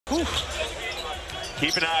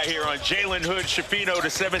Keep an eye here on Jalen Hood-Schifino, the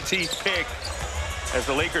 17th pick, as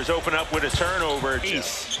the Lakers open up with a turnover.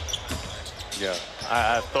 Yeah.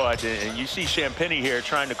 I thought, and you see Champagnie here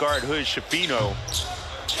trying to guard Hood-Schifino.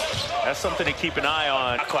 That's something to keep an eye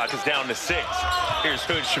on. The clock is down to 6. Here's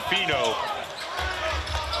Hood-Schifino.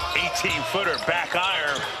 18-footer back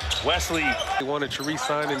iron. Wesley. They wanted to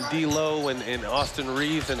re-sign in D-Lo and Austin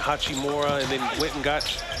Reeves and Hachimura, and then went and got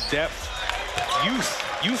depth,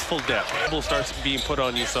 youthful depth. Will starts being put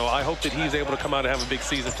on you, so I hope that he's able to come out and have a big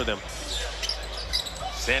season for them.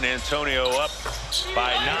 San Antonio up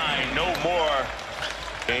by 9, no more.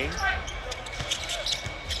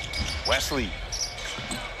 Wesley,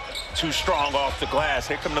 too strong off the glass.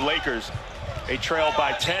 Here come the Lakers. They trailed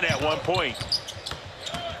by 10 at one point.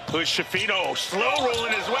 Hood-Schifino slow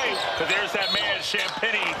rolling his way, but there's that man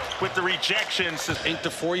Champagnie with the rejections. Inked a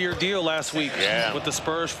 4-year deal last week with the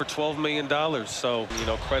Spurs for $12 million. So, you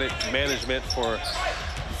know, credit management for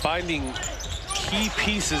finding key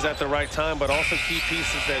pieces at the right time, but also key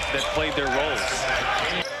pieces that played their roles.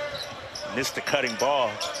 Missed the cutting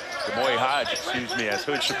ball. Demoy Hodge, excuse me, as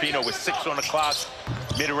Hood-Schifino with 6 on the clock.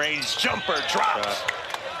 Mid-range jumper drops.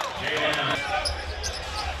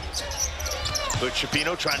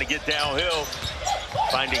 Hood-Schifino trying to get downhill.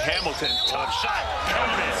 Finding Hamilton. Tough shot.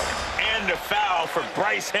 Counted. And the foul for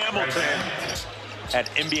Bryce Hamilton at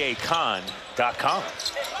NBAcon.com.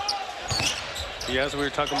 Yeah, as we were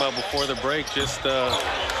talking about before the break, just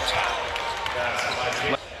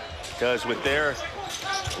does with their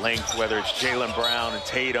length, whether it's Jaylen Brown and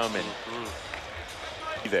Tatum and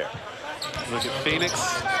there. Look at Phoenix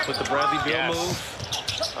with the Bradley Beal move.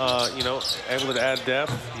 You know, able to add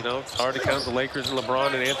depth. You know, it's hard to count the Lakers and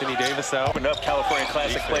LeBron and Anthony Davis out. Opened up California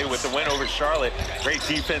Classic play with the win over Charlotte. Great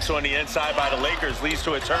defense on the inside by the Lakers, leads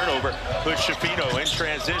to a turnover. Hood-Schifino in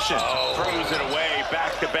transition, throws it away,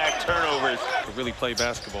 back-to-back turnovers. To really play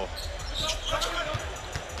basketball.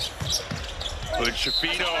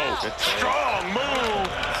 Hood-Schifino, strong move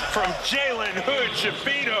from Jalen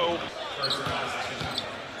Hood-Schifino.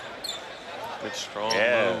 Good strong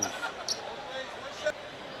move.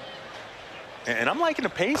 And I'm liking the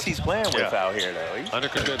pace he's playing with out here, though. He's under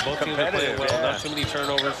control. Both teams are playing well. Not too many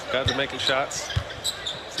turnovers. Guys are making shots.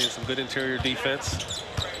 Seeing some good interior defense.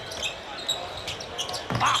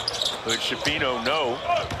 Hood-Schifino, no.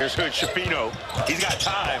 Here's Hood-Schifino. He's got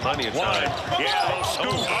time. Plenty of time. Yeah, little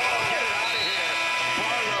scoop. Barlow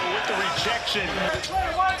with the rejection.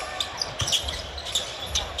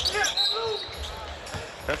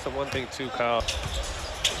 That's the one thing, too, Kyle.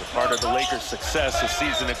 Part of the Lakers' success a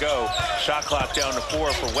season ago. Shot clock down to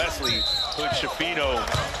 4 for Wesley. Hood-Schifino.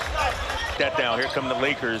 That down. Here come the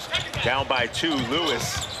Lakers. Down by 2.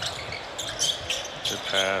 Lewis. Good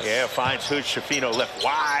pass. Yeah, finds Hood-Schifino left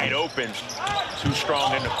wide open. Too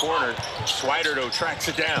strong in the corner. Swider, though, tracks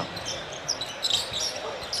it down.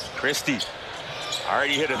 Christie.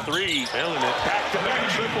 Already hit a 3. Failing it. Back-to-back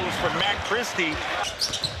triples for Matt Christie.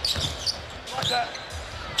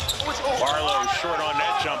 Barlow short on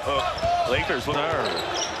that jump hook. Lakers look.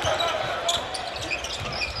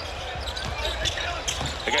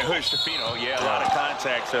 Again, Hood-Schifino. Yeah, a lot of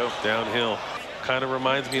contact, so. Downhill. Kind of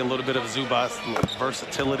reminds me a little bit of Zubac's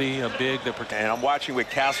versatility, a big that protects. And I'm watching with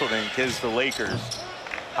Castleton, kids the Lakers.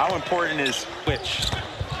 How important is which?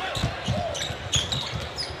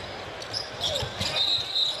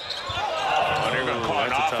 They're going to call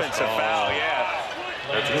an offensive foul, yeah.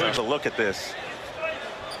 That's a look at this.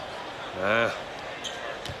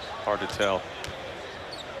 Hard to tell.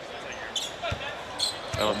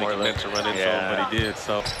 I don't think he meant to run into him, but he did,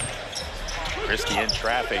 so. Christie in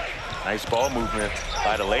traffic. Nice ball movement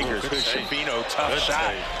by the Lakers. Hood-Schifino, tough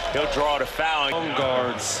shot. He'll draw the foul. Long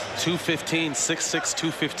guards, 215, 6'6",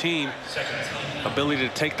 215. Ability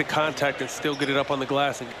to take the contact and still get it up on the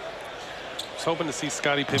glass. And I was hoping to see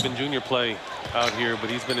Scottie Pippen Jr. play out here, but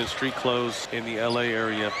he's been in street clothes in the LA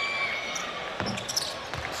area.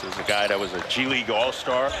 This is a guy that was a G League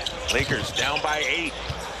All-Star. Lakers down by 8.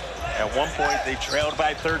 At one point, they trailed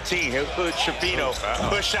by 13. Hood-Schifino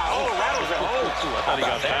push out. Oh, rattles it home. I thought he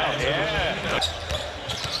got fouled. Yeah.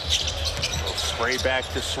 Spray back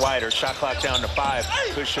to Swider. Shot clock down to 5.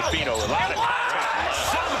 Hood-Schifino, a lot of contact.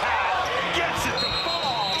 Somehow gets it to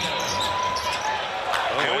fall.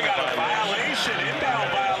 And we got a violation, inbound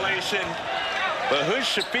violation. But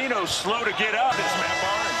Hood-Schifino slow to get up. It's Matt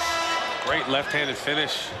Barnes. Great left-handed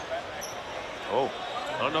finish. Oh.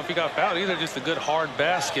 I don't know if he got fouled either, just a good hard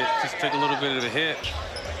basket. Just took a little bit of a hit.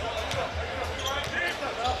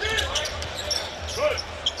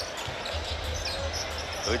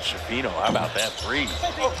 Hood-Schifino, how about that 3?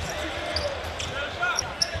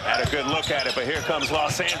 Had a good look at it, but here comes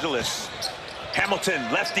Los Angeles. Hamilton,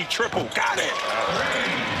 lefty triple, got it.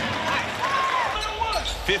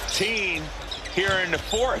 15 here in the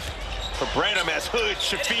fourth for Brenham as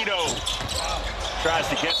Hood-Schifino tries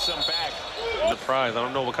to get some back. The prize. I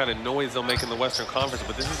don't know what kind of noise they'll make in the Western Conference,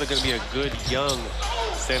 but this is going to be a good, young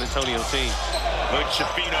San Antonio team.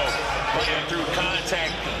 Hood-Schifino putting through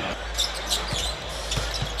contact.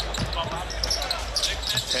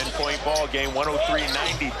 10-point ball game,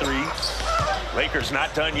 103-93. Lakers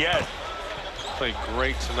not done yet. Played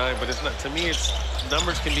great tonight, but it's not. To me, it's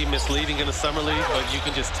numbers can be misleading in the summer league, but you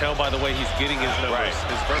can just tell by the way he's getting his numbers, right.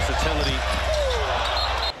 His versatility,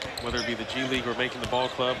 whether it be the G League or making the ball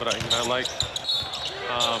club. But I like,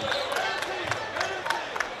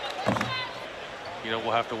 you know,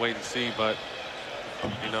 we'll have to wait and see. But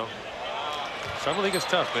you know, summer league is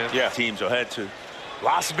tough, man. Yeah, teams will head to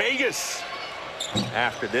Las Vegas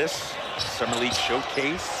after this. Summer League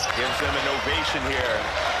showcase gives them an ovation here.